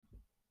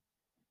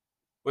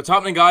What's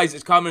happening, guys?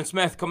 It's Cameron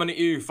Smith coming at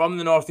you from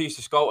the northeast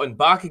of Scotland,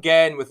 back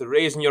again with the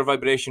Raising Your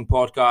Vibration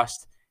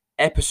podcast,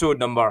 episode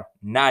number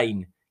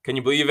 9. Can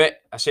you believe it?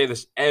 I say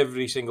this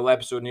every single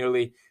episode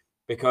nearly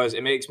because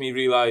it makes me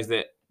realise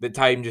that the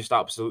time just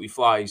absolutely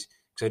flies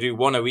because I do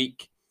one a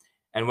week,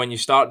 and when you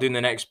start doing the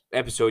next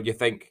episode, you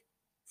think,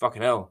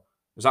 fucking hell,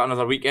 was that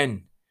another week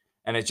in?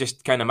 And it's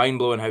just kind of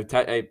mind-blowing how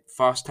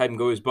fast time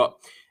goes. But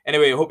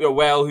anyway, I hope you're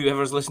well,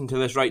 whoever's listening to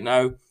this right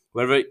now.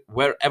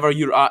 Wherever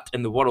you're at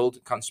in the world,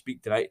 can't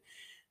speak tonight,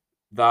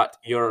 that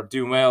you're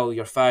doing well,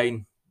 you're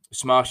fine,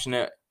 smashing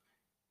it,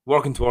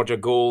 working towards your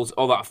goals,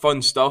 all that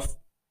fun stuff,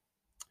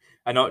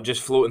 and not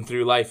just floating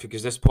through life,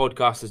 because this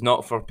podcast is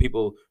not for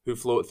people who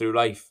float through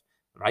life.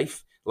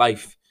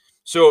 Life.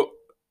 So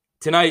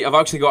tonight I've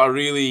actually got a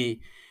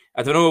really,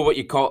 I don't know what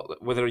you call,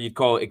 whether you'd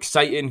call it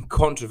exciting,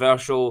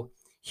 controversial,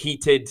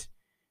 heated,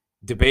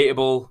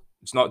 debatable.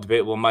 It's not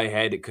debatable in my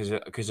head because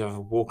I've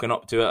woken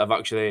up to it. I've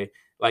actually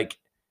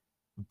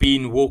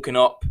been woken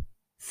up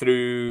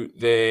through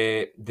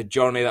the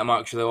journey that I'm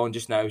actually on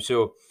just now.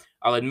 So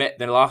I'll admit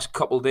the last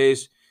couple of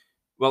days,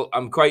 well,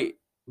 I'm quite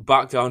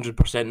back to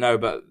 100% now,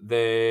 but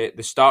the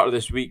start of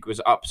this week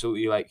was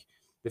absolutely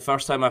the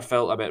first time I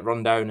felt a bit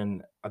run down,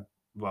 and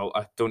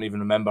I don't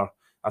even remember.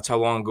 That's how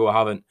long ago I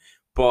haven't.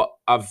 But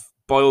I've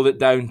boiled it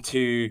down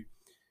to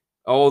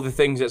all the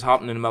things that's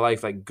happening in my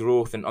life, like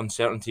growth and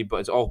uncertainty, but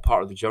it's all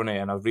part of the journey,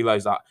 and I've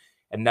realised that.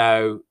 And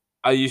now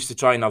I used to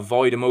try and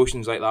avoid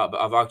emotions like that,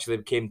 but I've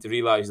actually came to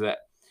realise that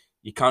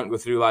you can't go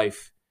through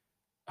life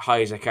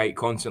high as a kite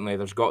constantly.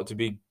 There's got to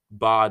be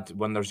bad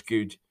when there's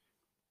good,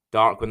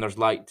 dark when there's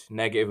light,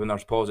 negative when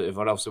there's positive,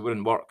 or else it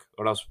wouldn't work,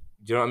 or else,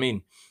 do you know what I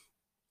mean?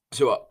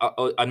 So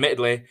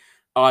admittedly,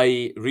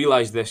 I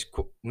realised this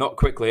not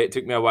quickly, it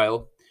took me a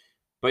while,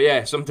 but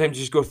yeah, sometimes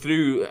you just go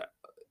through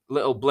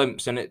little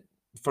blimps, and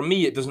for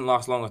me, it doesn't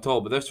last long at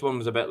all, but this one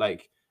was a bit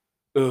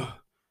ugh,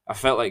 I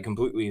felt like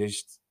completely,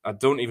 I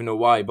don't even know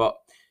why, but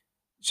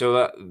so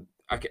that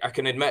I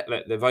can admit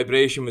that the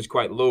vibration was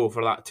quite low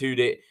for that 2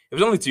 day. It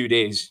was only 2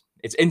 days.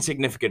 It's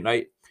insignificant,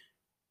 right?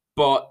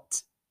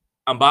 But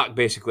I'm back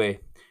basically,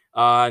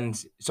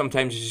 and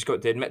sometimes you just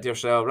got to admit to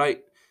yourself,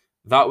 right?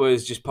 That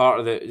was just part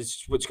of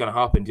it's what's going to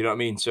happen. Do you know what I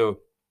mean? So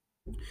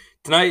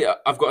tonight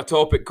I've got a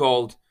topic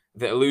called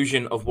the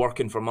illusion of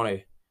working for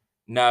money.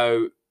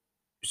 Now,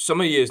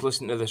 some of you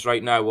listening to this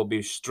right now will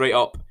be straight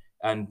up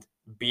and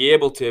be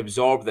able to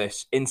absorb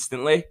this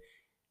instantly,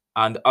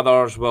 and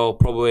others will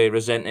probably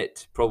resent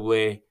it,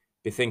 probably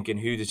be thinking,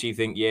 who does he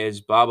think he is,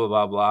 blah, blah,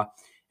 blah, blah.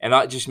 And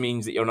that just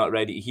means that you're not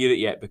ready to hear it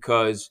yet,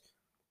 because,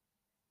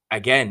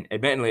 again,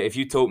 admittedly, if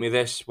you told me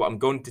this, what I'm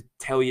going to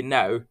tell you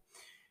now,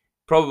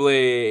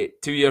 probably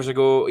 2 years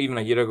ago, even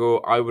a year ago,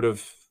 I would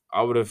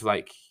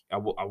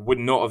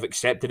not have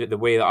accepted it the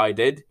way that I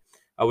did.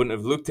 I wouldn't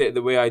have looked at it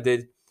the way I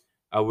did.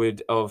 I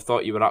would have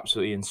thought you were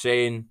absolutely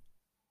insane.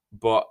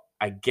 But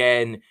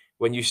again,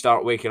 when you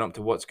start waking up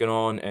to what's going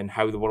on and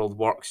how the world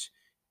works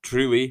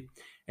truly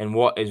and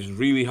what is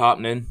really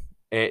happening,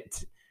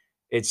 it's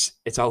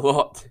a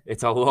lot.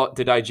 It's a lot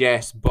to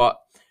digest. But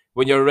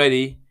when you're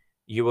ready,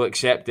 you will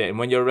accept it, and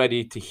when you're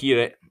ready to hear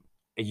it,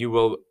 you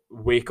will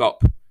wake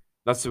up.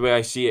 That's the way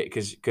I see it.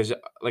 Because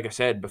like I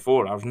said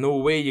before, there's no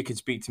way you could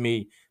speak to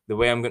me the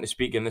way I'm going to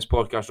speak in this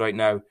podcast right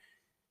now.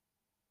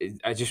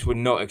 I just would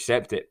not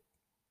accept it.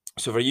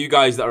 So for you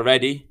guys that are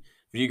ready,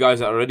 for you guys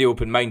that are already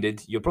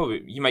open-minded, you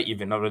might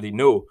even already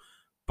know,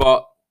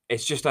 but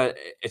it's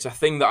a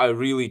thing that I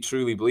really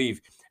truly believe.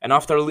 And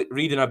after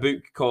reading a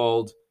book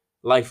called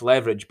Life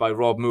Leverage by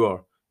Rob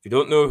Moore, if you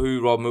don't know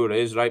who Rob Moore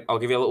is, right, I'll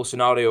give you a little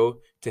scenario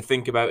to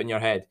think about in your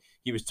head.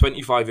 He was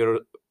 25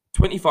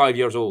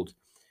 years old,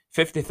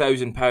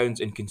 £50,000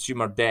 in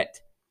consumer debt.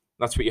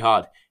 That's what he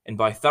had, and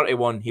by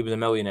 31, he was a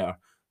millionaire.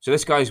 So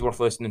this guy's worth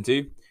listening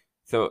to.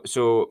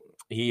 So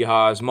he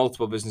has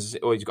multiple businesses.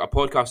 Oh, he's got a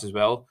podcast as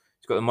well.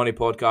 He's got the Money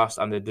Podcast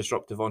and the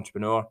Disruptive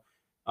Entrepreneur,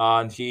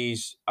 and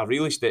he's a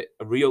real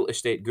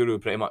estate guru,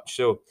 pretty much.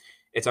 So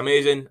it's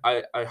amazing.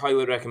 I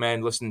highly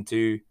recommend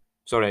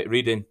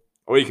reading,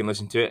 or you can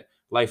listen to it.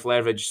 Life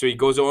Leverage. So he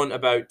goes on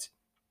about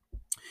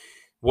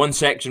one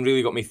section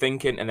really got me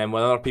thinking, and then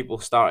when other people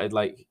started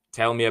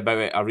telling me about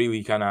it, I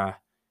really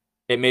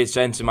it made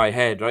sense in my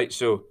head, right?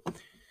 So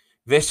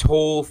this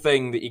whole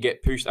thing that you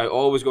get pushed, I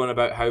always going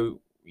about how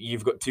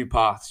you've got two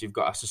paths. You've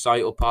got a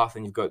societal path,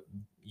 and you've got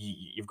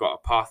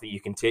a path that you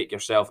can take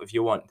yourself if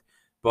you want.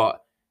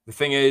 But the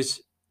thing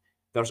is,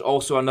 there's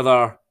also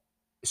another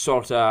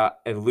sort of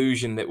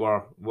illusion that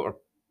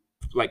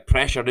we're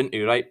pressured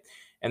into, right?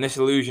 And this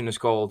illusion is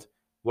called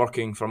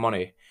working for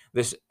money.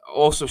 This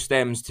also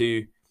stems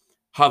to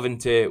having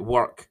to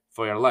work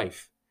for your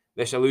life.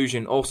 This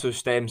illusion also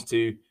stems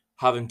to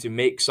having to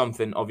make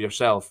something of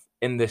yourself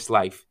in this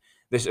life.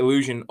 This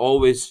illusion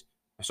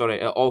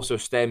it also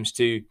stems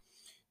to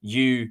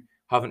you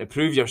having to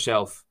prove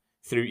yourself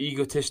through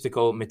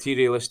egotistical,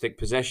 materialistic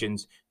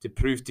possessions to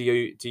prove to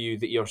you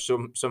that you're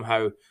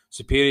somehow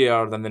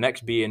superior than the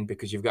next being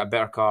because you've got a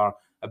better car,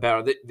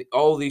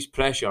 all these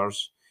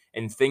pressures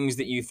and things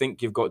that you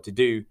think you've got to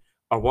do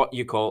are what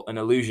you call an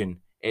illusion.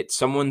 It's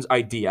someone's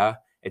idea.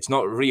 It's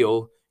not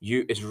real.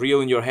 It's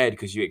real in your head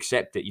because you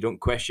accept it. You don't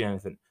question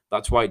anything.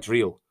 That's why it's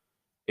real.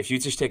 If you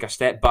just take a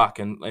step back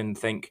and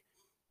think,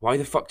 why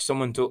the fuck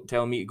someone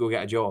tell me to go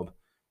get a job?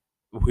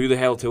 Who the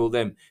hell told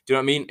them? Do you know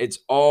what I mean? It's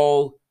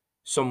all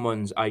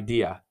someone's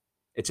idea.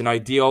 It's an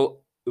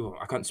ideal. Oh,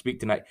 I can't speak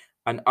tonight.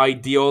 An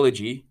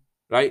ideology,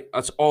 right?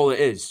 That's all it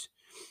is.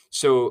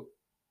 So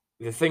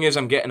the thing is,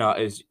 I'm getting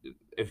at is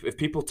if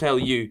people tell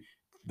you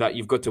that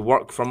you've got to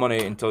work for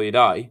money until you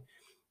die,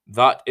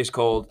 that is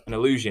called an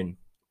illusion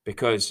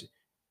because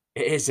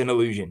it is an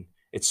illusion.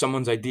 It's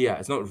someone's idea.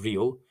 It's not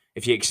real.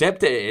 If you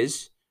accept it, it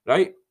is,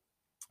 right?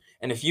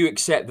 And if you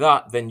accept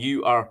that, then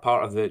you are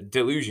part of the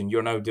delusion.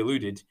 You're now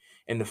deluded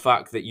in the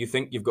fact that you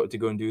think you've got to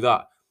go and do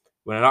that,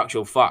 when in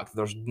actual fact,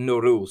 there's no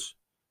rules.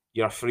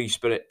 You're a free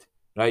spirit,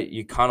 right?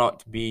 You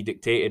cannot be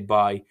dictated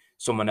by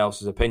someone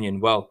else's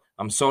opinion. Well,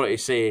 I'm sorry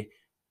to say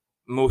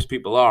most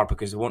people are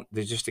because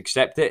they just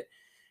accept it.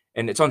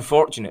 And it's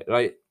unfortunate,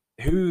 right?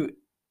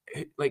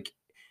 Like,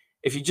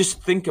 if you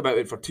just think about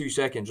it for 2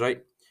 seconds,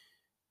 right?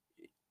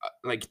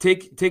 Like,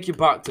 take you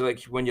back to,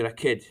 like, when you're a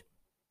kid.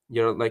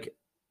 You're, like,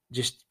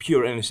 just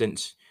pure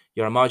innocence.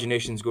 Your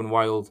imagination's going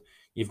wild.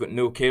 You've got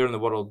no care in the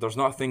world. There's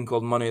not a thing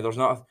called money. There's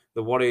not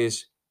the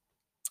worries.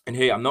 And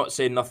hey, I'm not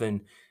saying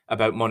nothing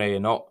about money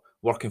and not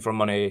working for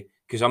money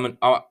because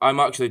I'm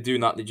actually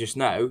doing that just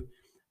now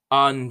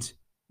and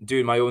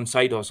doing my own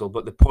side hustle.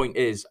 But the point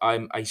is,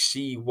 I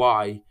see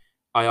why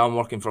I am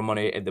working for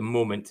money at the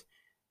moment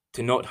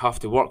to not have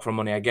to work for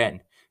money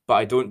again. But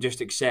I don't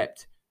just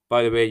accept,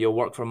 by the way, you'll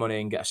work for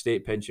money and get a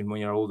state pension when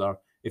you're older,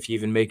 if you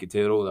even make it to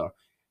you're older,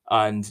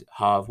 and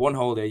have one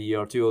holiday a year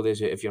or 2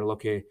 holidays if you're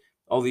lucky.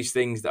 All these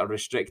things that are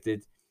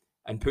restricted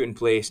and put in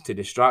place to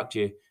distract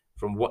you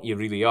from what you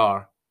really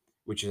are,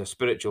 which is a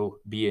spiritual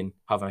being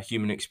having a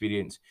human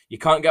experience. You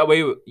can't get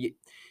away with,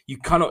 you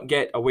cannot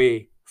get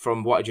away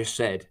from what I just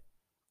said.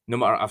 No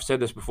matter, I've said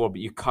this before,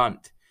 but you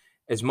can't.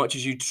 As much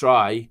as you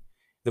try,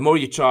 the more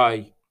you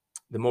try,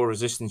 the more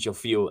resistance you'll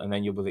feel, and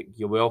then you'll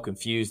be all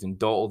confused and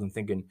dawdled and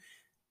thinking,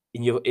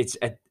 and it's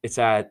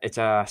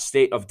a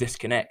state of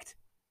disconnect.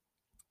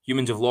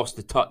 Humans have lost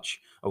the touch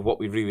of what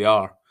we really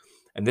are,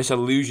 and this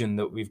illusion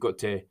that we've got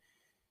to,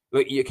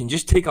 like, you can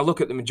just take a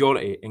look at the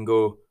majority and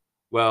go,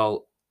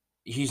 well,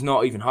 he's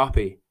not even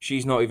happy,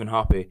 she's not even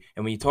happy.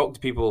 And when you talk to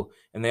people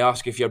and they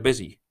ask if you're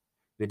busy,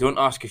 they don't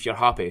ask if you're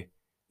happy.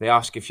 They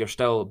ask if you're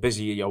still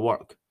busy at your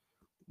work.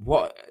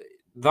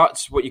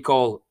 That's what you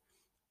call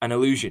an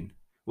illusion.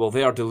 Well,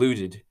 they are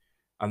deluded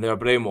and they are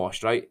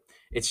brainwashed, right?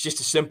 It's just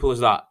as simple as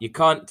that. You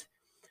can't,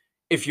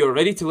 if you're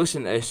ready to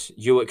listen to this,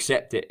 you'll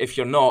accept it. If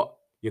you're not,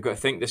 you've got to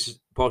think this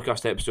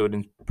podcast episode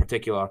in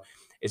particular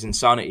is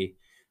insanity.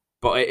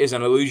 But it is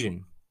an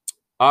illusion.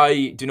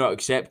 I do not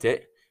accept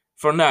it.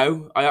 For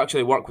now, I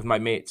actually work with my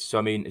mates. So,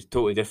 I mean, it's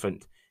totally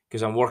different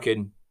because I'm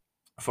working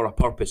for a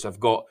purpose. I've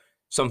got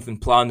something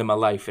planned in my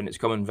life and it's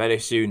coming very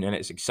soon and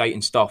it's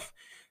exciting stuff.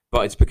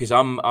 But it's because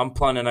I'm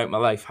planning out my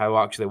life how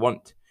I actually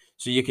want.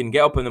 So you can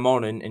get up in the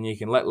morning and you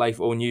can let life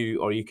own you,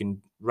 or you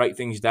can write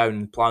things down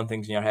and plan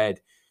things in your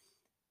head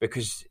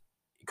because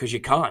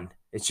you can.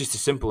 It's just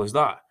as simple as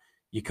that.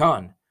 You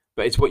can.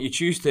 But it's what you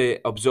choose to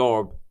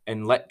absorb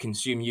and let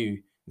consume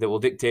you that will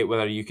dictate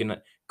whether you can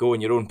go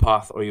in your own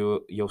path or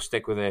you'll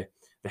stick with the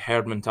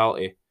herd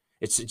mentality.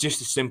 It's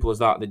just as simple as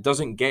that. It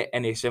doesn't get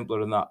any simpler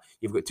than that.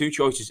 You've got 2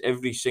 choices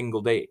every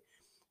single day.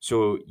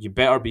 So you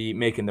better be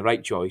making the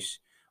right choice,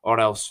 or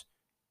else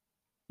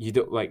you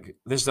don't. Like,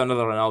 this is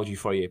another analogy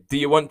for you. Do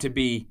you want to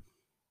be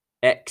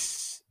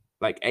X,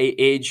 like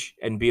age,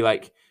 and be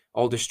like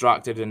all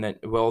distracted and then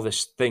with all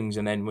these things,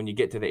 and then when you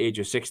get to the age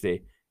of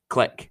 60,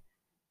 click,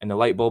 and the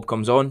light bulb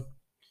comes on?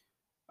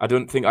 I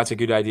don't think that's a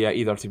good idea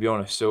either, to be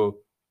honest. So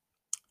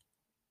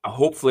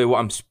hopefully what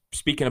I'm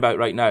speaking about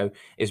right now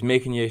is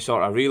making you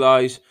sort of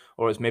realise,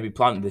 or it's maybe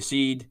planting the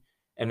seed.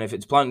 And if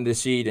it's planting the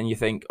seed and you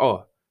think,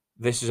 oh,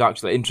 this is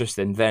actually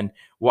interesting, then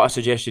what I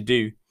suggest you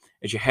do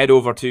is you head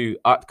over to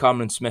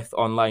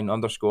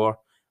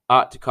 @CameronSmithOnline_,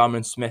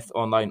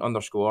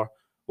 @CameronSmithOnline_.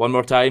 One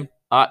more time,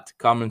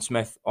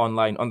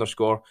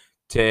 @CameronSmithOnline_,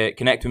 to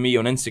connect with me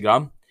on Instagram,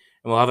 and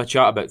we'll have a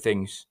chat about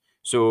things.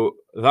 So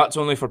that's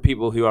only for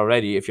people who are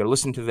ready. If you're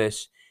listening to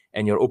this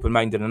and you're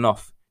open-minded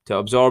enough to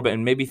absorb it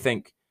and maybe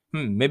think,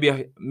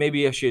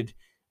 maybe I should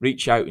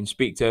reach out and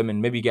speak to him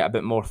and maybe get a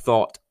bit more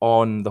thought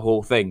on the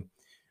whole thing.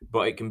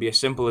 But it can be as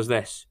simple as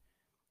this.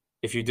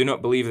 If you do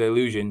not believe the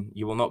illusion,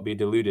 you will not be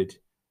deluded,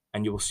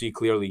 and you will see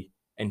clearly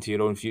into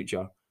your own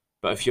future.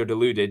 But if you're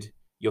deluded,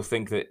 you'll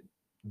think that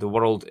the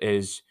world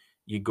is,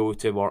 you go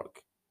to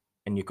work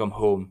and you come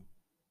home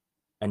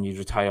and you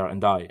retire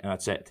and die, and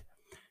that's it.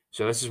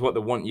 So this is what they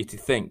want you to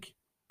think.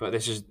 But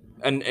this is,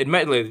 and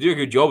admittedly, they do a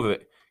good job of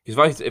it.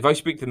 Because if I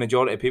speak to the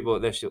majority of people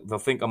at this, they'll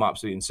think I'm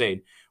absolutely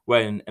insane.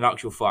 When in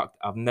actual fact,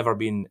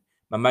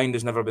 my mind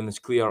has never been this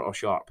clear or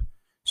sharp.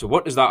 So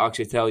what does that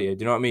actually tell you? Do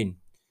you know what I mean?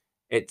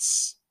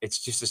 It's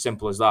just as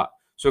simple as that.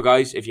 So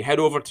guys, if you head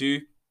over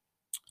to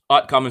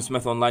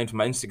 @CameronSmithOnline from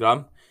my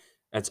Instagram,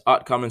 it's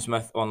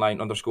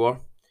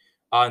 @CameronSmithOnline_,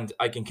 and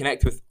I can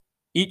connect with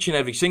each and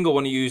every single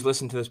one of you who's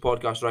listening to this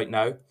podcast right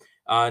now.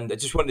 And I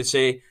just wanted to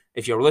say,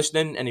 if you're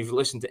listening and you've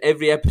listened to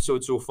every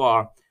episode so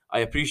far, I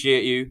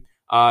appreciate you,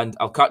 and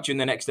I'll catch you in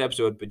the next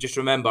episode. But just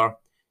remember,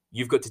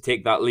 you've got to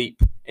take that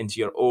leap into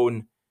your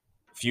own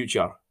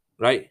future,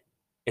 right?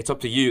 It's up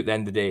to you at the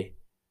end of the day.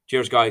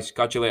 Cheers, guys.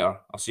 Catch you later.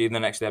 I'll see you in the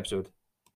next episode.